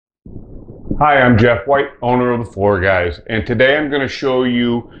Hi, I'm Jeff White, owner of the Floor Guys, and today I'm going to show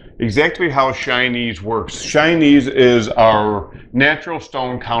you exactly how CLEAN-EEZ works. CLEAN-EEZ is our natural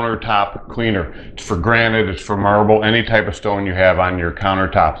stone countertop cleaner. It's for granite, it's for marble, any type of stone you have on your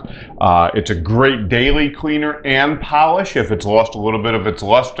countertops. It's a great daily cleaner and polish. If it's lost a little bit of its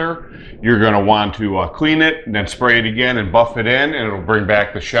luster, you're going to want to clean it and then spray it again and buff it in, and it'll bring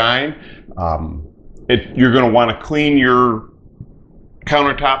back the shine. You're going to want to clean your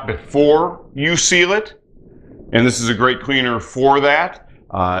countertop before you seal it, and this is a great cleaner for that,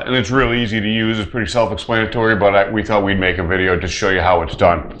 and it's really easy to use. It's pretty self-explanatory, but we thought we'd make a video to show you how it's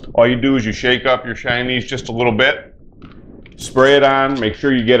done. All you do is you shake up your CLEAN-EEZ just a little bit, spray it on, make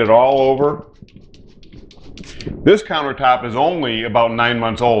sure you get it all over. This countertop is only about 9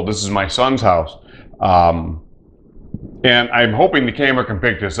 months old. This is my son's house, and I'm hoping the camera can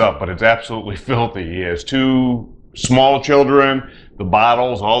pick this up, but it's absolutely filthy. He has two small children. The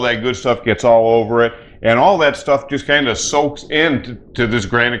bottles, all that good stuff gets all over it, and all that stuff just kind of soaks into this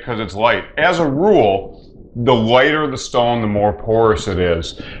granite because it's light. As a rule, the lighter the stone, the more porous it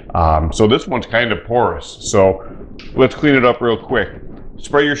is. So this one's kind of porous. So let's clean it up real quick.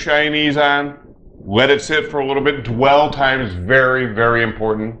 Spray your CLEAN-EEZ on, let it sit for a little bit. Dwell time is very, very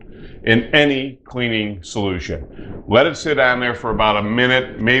important in any cleaning solution. Let it sit on there for about a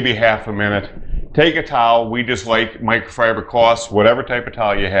minute, maybe half a minute. Take a towel, we just like microfiber cloths, whatever type of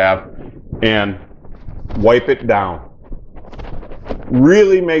towel you have, and wipe it down.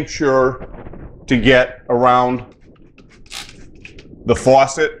 Really make sure to get around the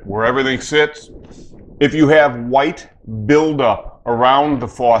faucet where everything sits. If you have white buildup around the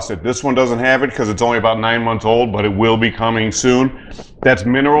faucet, this one doesn't have it because it's only about 9 months old, but it will be coming soon. That's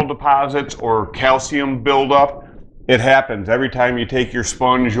mineral deposits or calcium buildup. It happens every time you take your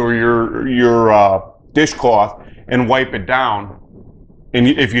sponge or your dishcloth and wipe it down, and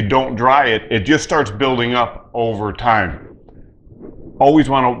if you don't dry it, it just starts building up over time. Always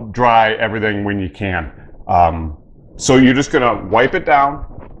want to dry everything when you can. So you're just going to wipe it down.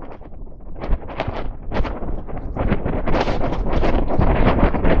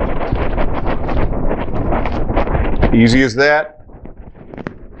 Easy as that.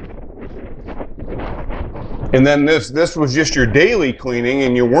 And then this was just your daily cleaning,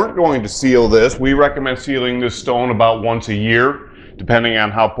 and you weren't going to seal this. We recommend sealing this stone about once a year, depending on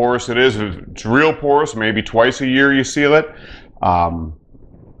how porous it is. If it's real porous, maybe twice a year you seal it.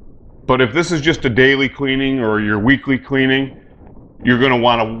 But if this is just a daily cleaning or your weekly cleaning, you're going to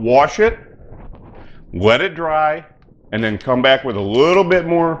want to wash it, let it dry, and then come back with a little bit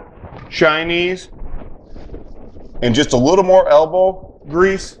more CLEAN-EEZ and just a little more elbow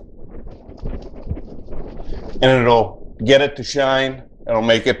grease, and it'll get it to shine. It'll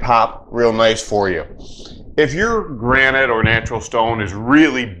make it pop real nice for you. If your granite or natural stone is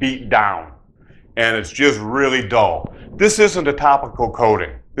really beat down and it's just really dull, this isn't a topical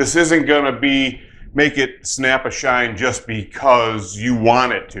coating. This isn't going to make it snap a shine just because you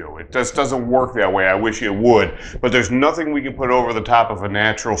want it to. It just doesn't work that way. I wish it would, but there's nothing we can put over the top of a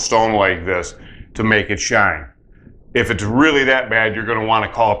natural stone like this to make it shine. If it's really that bad, you're going to want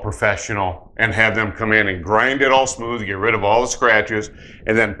to call a professional and have them come in and grind it all smooth, get rid of all the scratches,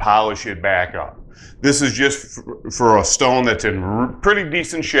 and then polish it back up. This is just for a stone that's in pretty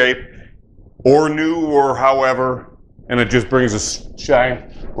decent shape, or new, or however, and it just brings a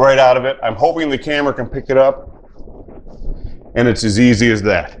shine right out of it. I'm hoping the camera can pick it up, and it's as easy as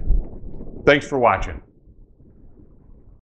that. Thanks for watching.